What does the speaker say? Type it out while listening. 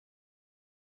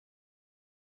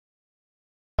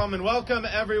And welcome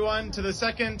everyone to the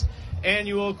second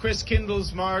annual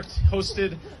Christkindlesmarkt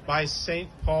hosted by St.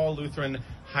 Paul Lutheran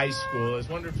High School. It's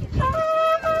wonderful.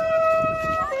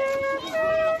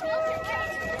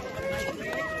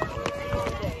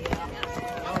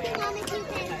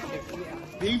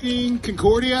 Good evening,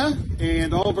 Concordia,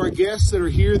 and all of our guests that are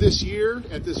here this year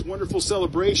at this wonderful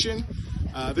celebration.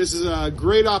 This is a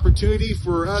great opportunity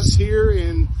for us here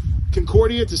in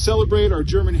Concordia to celebrate our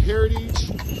German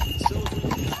heritage.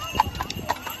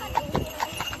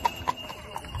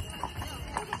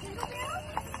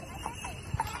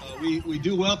 We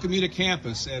do welcome you to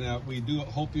campus, and we do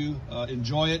hope you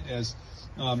enjoy it. As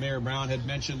Mayor Brown had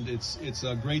mentioned, it's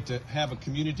great to have a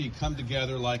community come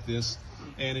together like this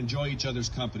and enjoy each other's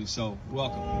company. So,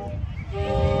 welcome.